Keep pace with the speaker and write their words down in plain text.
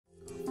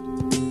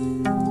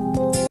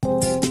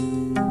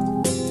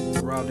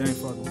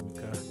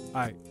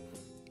Alright.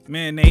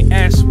 Man, they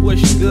ask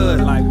what's good,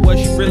 like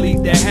what's really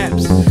the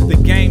haps. The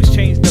game's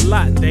changed a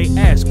lot, they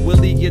ask,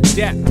 will he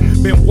adapt?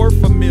 Been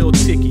worth a meal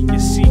ticket, you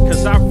see,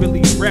 cause I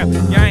really rap.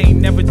 Y'all ain't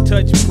never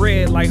touched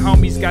bread like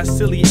homies got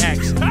silly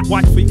acts.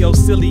 Watch for your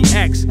silly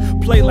acts,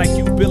 play like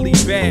you Billy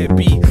Bad.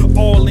 Be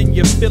all in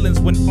your feelings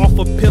when off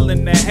a pill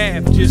and a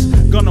half. Just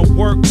gonna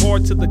work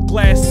hard till the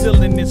glass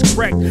ceiling is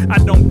cracked. I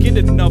don't get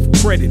enough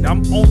credit,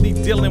 I'm only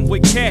dealing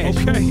with cash.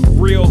 Okay.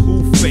 Real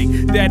who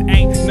fake, that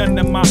ain't none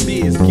of my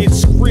biz. Get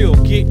skrill,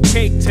 get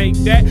cake, take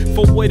that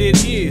for what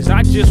it is.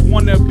 I just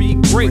wanna be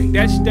great,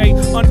 that stay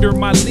under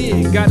my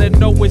lid. Gotta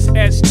know it's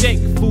at stake,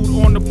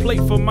 food on the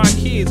plate for my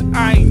kids.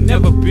 I ain't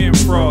never been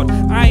fraud,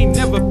 I ain't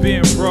never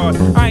been broad.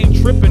 I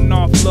ain't tripping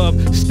off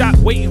love, stop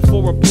waiting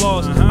for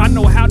applause. I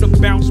know how to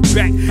bounce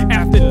back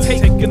after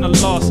taking a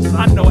loss.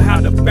 I know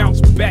how to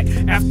bounce back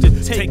after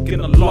taking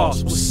a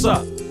loss. What's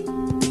up?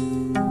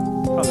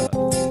 Hold up,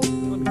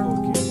 let me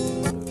go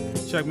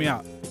again. Check me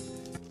out.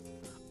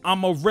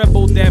 I'm a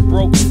rebel that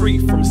broke free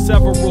from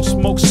several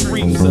smoke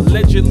streams.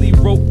 Allegedly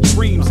wrote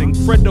dreams,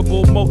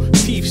 incredible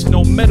motifs,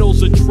 no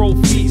medals or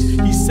trophies.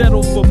 He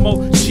settled for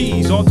more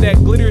cheese. All that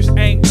glitters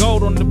ain't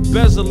gold on the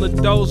bezel of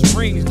those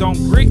rings.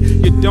 Don't grit,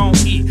 you don't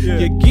eat.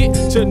 You get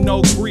to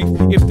no grief.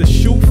 If the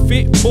shoe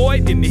fit, boy,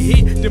 then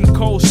hit them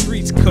cold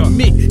streets.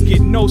 Commit,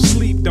 get no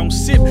sleep, don't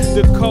sip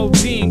the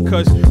codeine.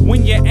 Cause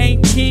when you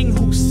ain't king,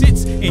 who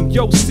sits in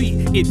your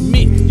seat?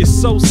 Admit you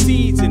sow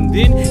seeds and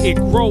then it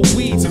grow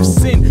weeds of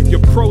sin. Your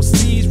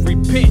proceeds,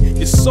 repent,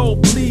 your soul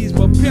bleeds.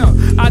 But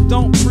pimp, I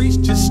don't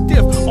preach, just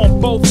stiff on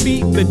both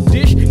feet. The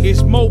dish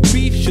is more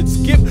beef, should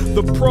skip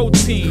the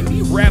protein.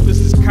 These rappers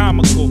is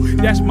comical,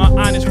 that's my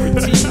honest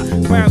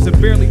critique. Clowns are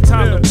barely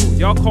tolerable,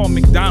 y'all call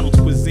McDonald's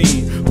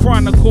cuisine.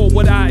 Chronicle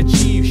what I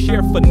achieve,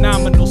 share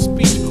phenomenal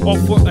speech,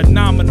 offer a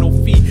nominal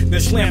fee,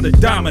 then slam the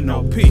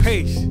domino.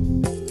 Peace.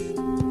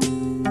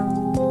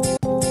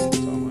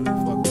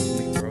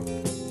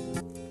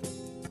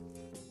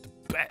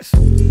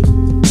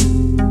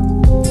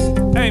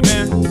 Hey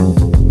man,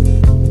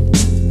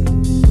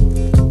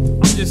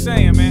 I'm just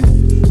saying, man.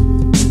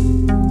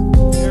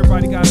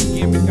 Everybody got a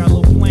gimmick, got a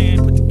little